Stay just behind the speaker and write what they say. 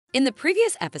In the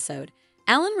previous episode,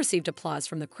 Alan received applause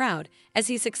from the crowd as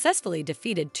he successfully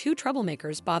defeated two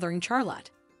troublemakers bothering Charlotte.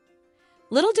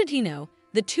 Little did he know,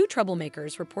 the two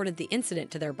troublemakers reported the incident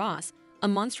to their boss, a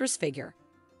monstrous figure.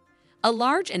 A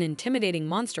large and intimidating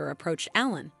monster approached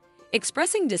Alan,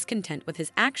 expressing discontent with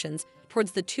his actions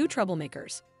towards the two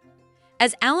troublemakers.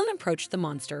 As Alan approached the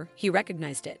monster, he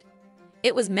recognized it.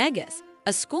 It was Magus,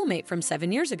 a schoolmate from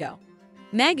 7 years ago.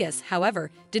 Magus, however,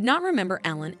 did not remember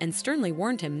Alan and sternly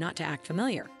warned him not to act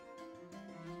familiar.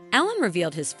 Alan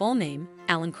revealed his full name,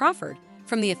 Alan Crawford,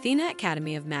 from the Athena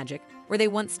Academy of Magic, where they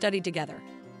once studied together.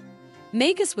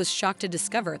 Magus was shocked to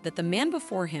discover that the man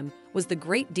before him was the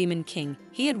great demon king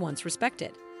he had once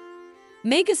respected.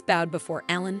 Magus bowed before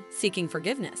Alan, seeking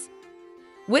forgiveness.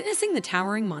 Witnessing the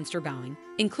towering monster bowing,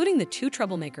 including the two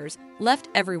troublemakers, left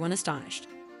everyone astonished.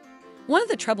 One of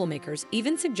the troublemakers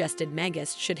even suggested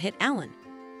Magus should hit Alan.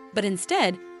 But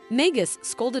instead, Magus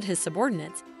scolded his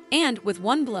subordinates, and with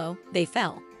one blow, they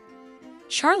fell.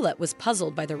 Charlotte was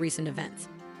puzzled by the recent events.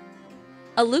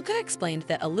 Aluka explained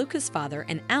that Aluka's father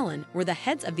and Alan were the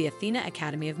heads of the Athena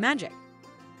Academy of Magic.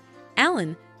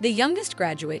 Alan, the youngest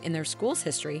graduate in their school's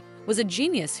history, was a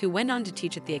genius who went on to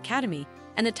teach at the academy,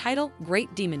 and the title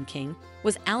Great Demon King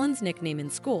was Alan's nickname in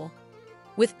school,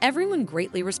 with everyone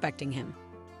greatly respecting him.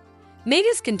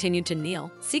 Magus continued to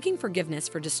kneel, seeking forgiveness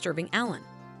for disturbing Alan.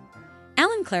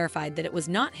 Alan clarified that it was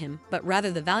not him, but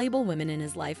rather the valuable women in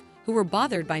his life who were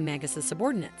bothered by Magus's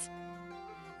subordinates.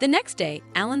 The next day,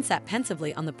 Alan sat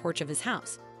pensively on the porch of his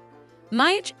house.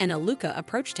 Mayach and Aluka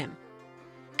approached him.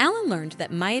 Alan learned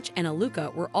that Mayach and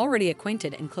Aluka were already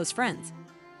acquainted and close friends.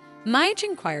 Mayach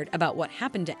inquired about what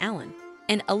happened to Alan,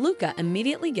 and Aluka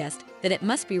immediately guessed that it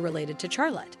must be related to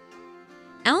Charlotte.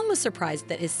 Alan was surprised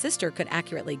that his sister could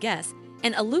accurately guess,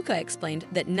 and Aluka explained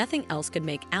that nothing else could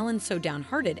make Alan so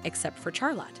downhearted except for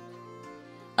Charlotte.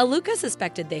 Aluka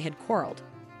suspected they had quarreled.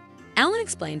 Alan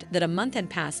explained that a month had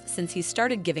passed since he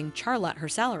started giving Charlotte her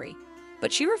salary,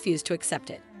 but she refused to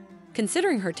accept it,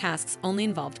 considering her tasks only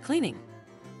involved cleaning.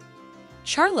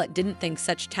 Charlotte didn't think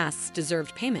such tasks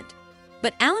deserved payment,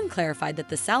 but Alan clarified that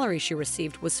the salary she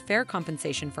received was fair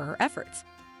compensation for her efforts.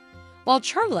 While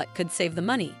Charlotte could save the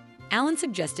money, Alan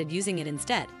suggested using it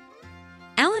instead.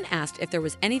 Alan asked if there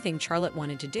was anything Charlotte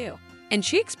wanted to do, and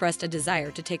she expressed a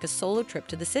desire to take a solo trip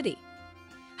to the city.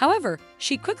 However,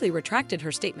 she quickly retracted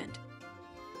her statement.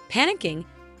 Panicking,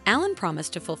 Alan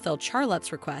promised to fulfill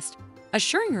Charlotte's request,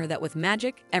 assuring her that with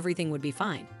magic, everything would be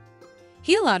fine.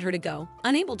 He allowed her to go,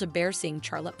 unable to bear seeing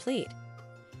Charlotte plead.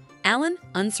 Alan,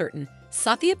 uncertain,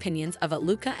 sought the opinions of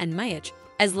Aluka and Mayach,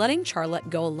 as letting Charlotte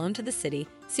go alone to the city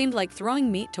seemed like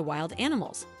throwing meat to wild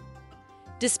animals.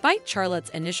 Despite Charlotte's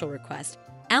initial request,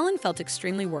 Alan felt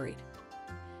extremely worried.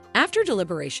 After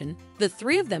deliberation, the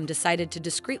three of them decided to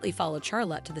discreetly follow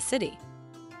Charlotte to the city.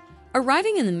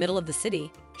 Arriving in the middle of the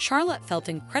city, Charlotte felt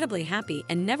incredibly happy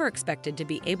and never expected to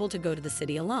be able to go to the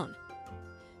city alone.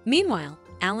 Meanwhile,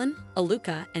 Alan,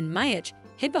 Aluka, and Mayach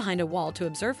hid behind a wall to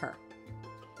observe her.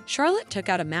 Charlotte took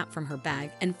out a map from her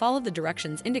bag and followed the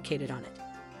directions indicated on it.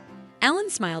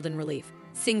 Alan smiled in relief,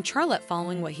 seeing Charlotte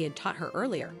following what he had taught her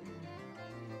earlier.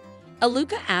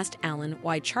 Aluka asked Alan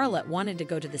why Charlotte wanted to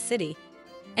go to the city,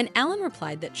 and Alan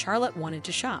replied that Charlotte wanted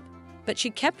to shop, but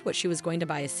she kept what she was going to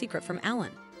buy a secret from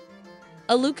Alan.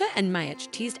 Aluka and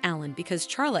Mayach teased Alan because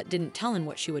Charlotte didn't tell him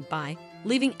what she would buy,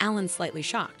 leaving Alan slightly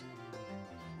shocked.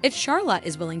 If Charlotte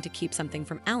is willing to keep something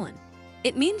from Alan,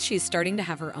 it means she's starting to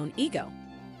have her own ego.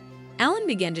 Alan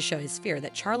began to show his fear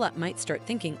that Charlotte might start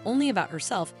thinking only about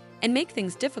herself and make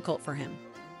things difficult for him.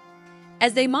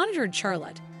 As they monitored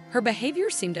Charlotte, her behavior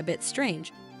seemed a bit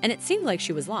strange, and it seemed like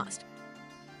she was lost.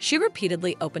 She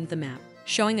repeatedly opened the map,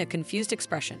 showing a confused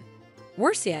expression.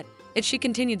 Worse yet, if she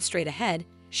continued straight ahead,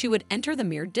 she would enter the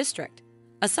Mirror District,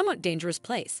 a somewhat dangerous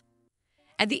place.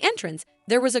 At the entrance,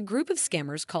 there was a group of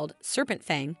scammers called Serpent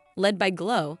Fang, led by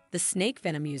Glow, the snake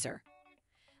venom user.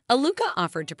 Aluka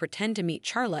offered to pretend to meet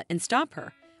Charlotte and stop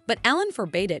her, but Alan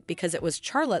forbade it because it was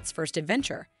Charlotte's first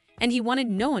adventure, and he wanted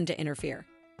no one to interfere.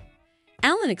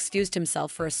 Alan excused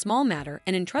himself for a small matter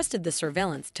and entrusted the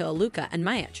surveillance to Aluka and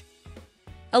Mayach.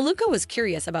 Aluka was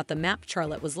curious about the map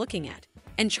Charlotte was looking at,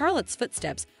 and Charlotte's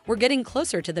footsteps were getting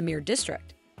closer to the Mirror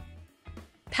District.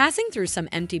 Passing through some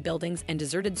empty buildings and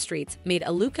deserted streets made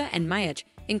Aluka and Mayach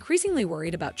increasingly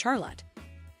worried about Charlotte.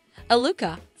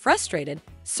 Aluka, frustrated,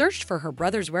 searched for her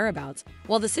brother's whereabouts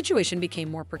while the situation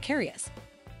became more precarious.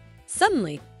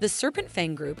 Suddenly, the Serpent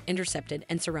Fang group intercepted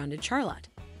and surrounded Charlotte.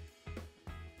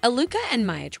 Aluka and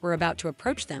Mayach were about to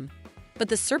approach them, but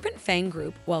the Serpent Fang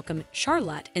group welcomed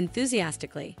Charlotte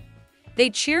enthusiastically.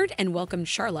 They cheered and welcomed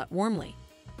Charlotte warmly.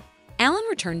 Alan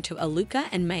returned to Aluka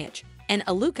and Mayach and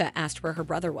Aluka asked where her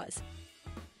brother was.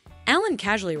 Alan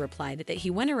casually replied that he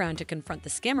went around to confront the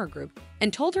scammer group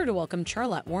and told her to welcome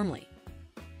Charlotte warmly.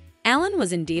 Alan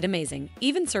was indeed amazing,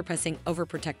 even surpassing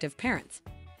overprotective parents.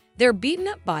 Their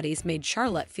beaten-up bodies made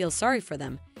Charlotte feel sorry for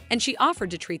them, and she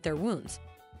offered to treat their wounds.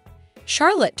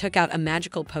 Charlotte took out a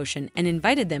magical potion and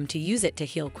invited them to use it to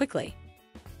heal quickly.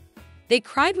 They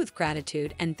cried with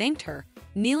gratitude and thanked her,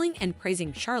 kneeling and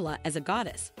praising Charlotte as a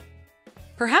goddess.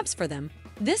 Perhaps for them,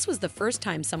 this was the first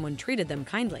time someone treated them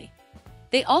kindly.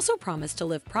 They also promised to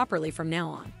live properly from now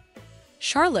on.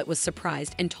 Charlotte was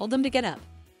surprised and told them to get up.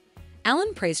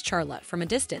 Alan praised Charlotte from a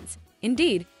distance.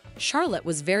 Indeed, Charlotte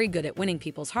was very good at winning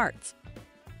people's hearts.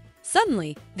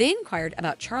 Suddenly, they inquired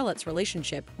about Charlotte's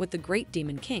relationship with the great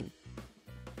demon king.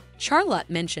 Charlotte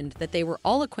mentioned that they were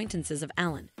all acquaintances of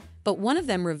Alan, but one of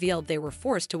them revealed they were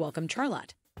forced to welcome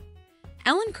Charlotte.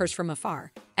 Alan cursed from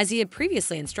afar, as he had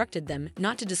previously instructed them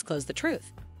not to disclose the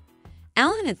truth.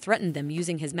 Alan had threatened them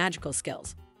using his magical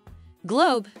skills.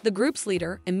 Globe, the group's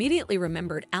leader, immediately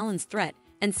remembered Alan's threat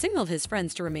and signaled his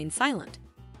friends to remain silent.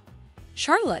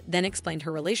 Charlotte then explained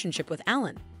her relationship with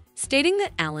Alan, stating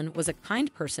that Alan was a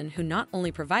kind person who not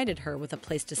only provided her with a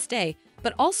place to stay,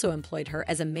 but also employed her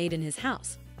as a maid in his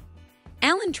house.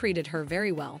 Alan treated her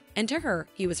very well, and to her,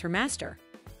 he was her master.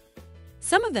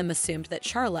 Some of them assumed that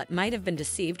Charlotte might have been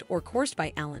deceived or coerced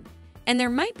by Alan, and there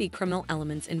might be criminal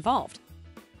elements involved.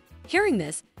 Hearing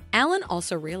this, Alan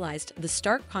also realized the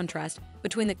stark contrast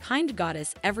between the kind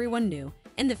goddess everyone knew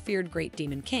and the feared great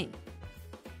demon king.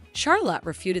 Charlotte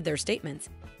refuted their statements,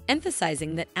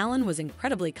 emphasizing that Alan was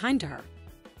incredibly kind to her.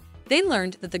 They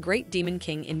learned that the great demon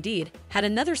king indeed had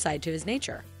another side to his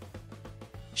nature.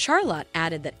 Charlotte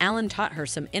added that Alan taught her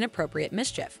some inappropriate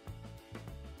mischief.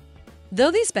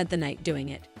 Though they spent the night doing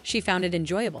it, she found it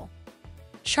enjoyable.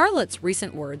 Charlotte's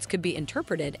recent words could be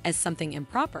interpreted as something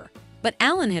improper, but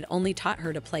Alan had only taught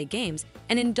her to play games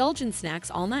and indulge in snacks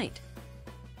all night.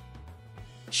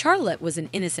 Charlotte was an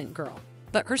innocent girl,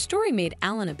 but her story made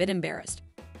Alan a bit embarrassed,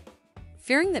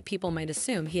 fearing that people might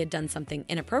assume he had done something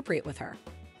inappropriate with her.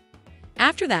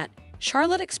 After that,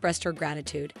 Charlotte expressed her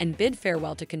gratitude and bid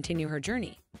farewell to continue her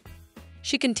journey.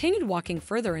 She continued walking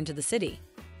further into the city.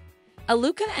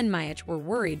 Aluka and Mayach were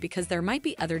worried because there might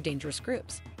be other dangerous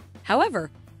groups.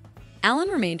 However, Alan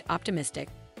remained optimistic,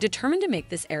 determined to make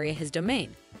this area his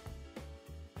domain.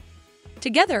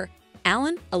 Together,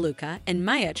 Alan, Aluka, and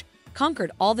Mayach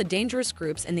conquered all the dangerous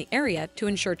groups in the area to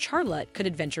ensure Charlotte could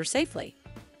adventure safely.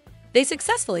 They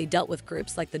successfully dealt with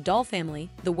groups like the Doll family,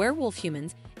 the werewolf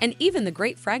humans, and even the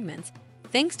Great Fragments,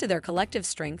 thanks to their collective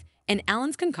strength and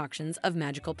Alan's concoctions of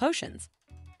magical potions.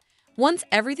 Once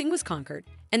everything was conquered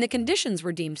and the conditions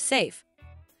were deemed safe,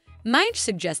 Mayach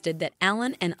suggested that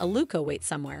Alan and Aluka wait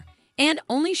somewhere, and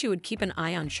only she would keep an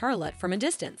eye on Charlotte from a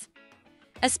distance,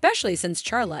 especially since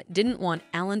Charlotte didn't want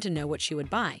Alan to know what she would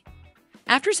buy.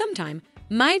 After some time,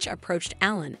 Mayach approached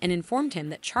Alan and informed him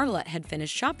that Charlotte had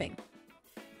finished shopping.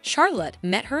 Charlotte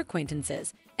met her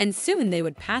acquaintances, and soon they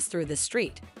would pass through this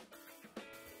street.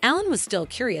 Alan was still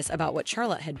curious about what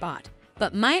Charlotte had bought,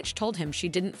 but Mayach told him she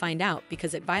didn't find out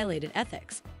because it violated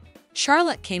ethics.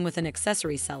 Charlotte came with an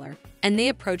accessory seller, and they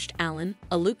approached Alan,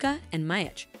 Aluka, and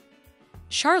Mayach.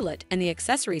 Charlotte and the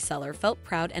accessory seller felt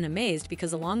proud and amazed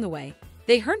because along the way,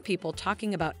 they heard people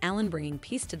talking about Alan bringing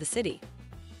peace to the city.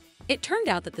 It turned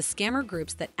out that the scammer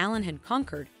groups that Alan had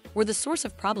conquered were the source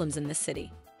of problems in this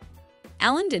city.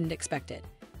 Alan didn't expect it,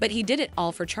 but he did it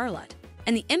all for Charlotte,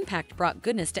 and the impact brought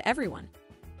goodness to everyone.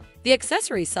 The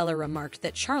accessory seller remarked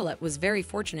that Charlotte was very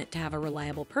fortunate to have a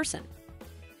reliable person.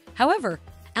 However,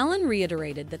 Alan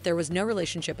reiterated that there was no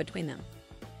relationship between them.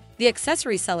 The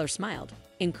accessory seller smiled,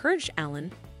 encouraged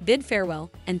Alan, bid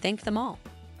farewell, and thanked them all.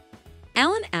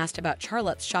 Alan asked about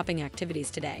Charlotte's shopping activities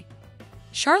today.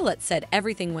 Charlotte said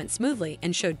everything went smoothly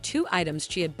and showed 2 items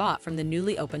she had bought from the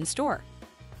newly opened store.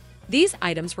 These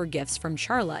items were gifts from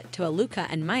Charlotte to Aluka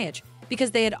and Mayach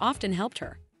because they had often helped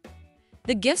her.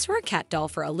 The gifts were a cat doll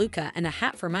for Aluka and a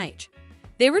hat for Mayach.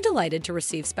 They were delighted to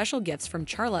receive special gifts from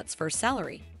Charlotte's first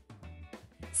salary.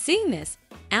 Seeing this,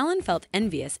 Alan felt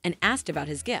envious and asked about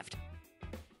his gift.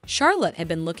 Charlotte had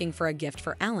been looking for a gift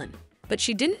for Alan, but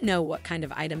she didn't know what kind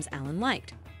of items Alan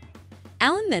liked.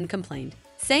 Alan then complained,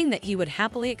 saying that he would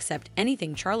happily accept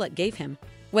anything Charlotte gave him,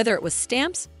 whether it was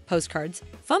stamps, postcards,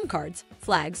 foam cards,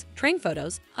 flags, train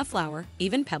photos, a flower,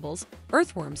 even pebbles,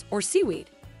 earthworms, or seaweed.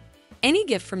 Any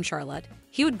gift from Charlotte,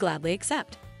 he would gladly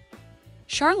accept.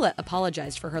 Charlotte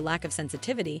apologized for her lack of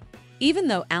sensitivity, even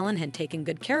though Alan had taken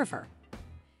good care of her.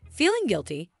 Feeling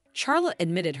guilty, Charlotte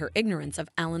admitted her ignorance of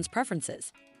Alan's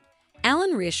preferences.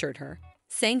 Alan reassured her,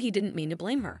 saying he didn't mean to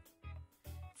blame her.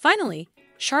 Finally,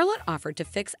 Charlotte offered to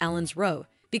fix Alan's row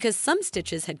because some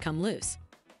stitches had come loose.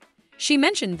 She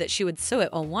mentioned that she would sew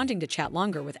it while wanting to chat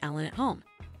longer with Alan at home.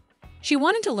 She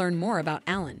wanted to learn more about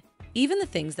Alan, even the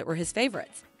things that were his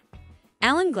favorites.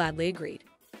 Alan gladly agreed.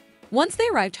 Once they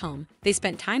arrived home, they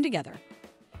spent time together.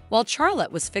 While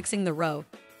Charlotte was fixing the row,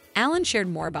 Alan shared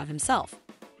more about himself.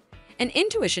 An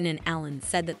intuition in Alan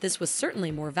said that this was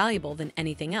certainly more valuable than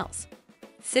anything else.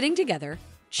 Sitting together,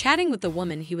 chatting with the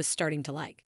woman he was starting to like.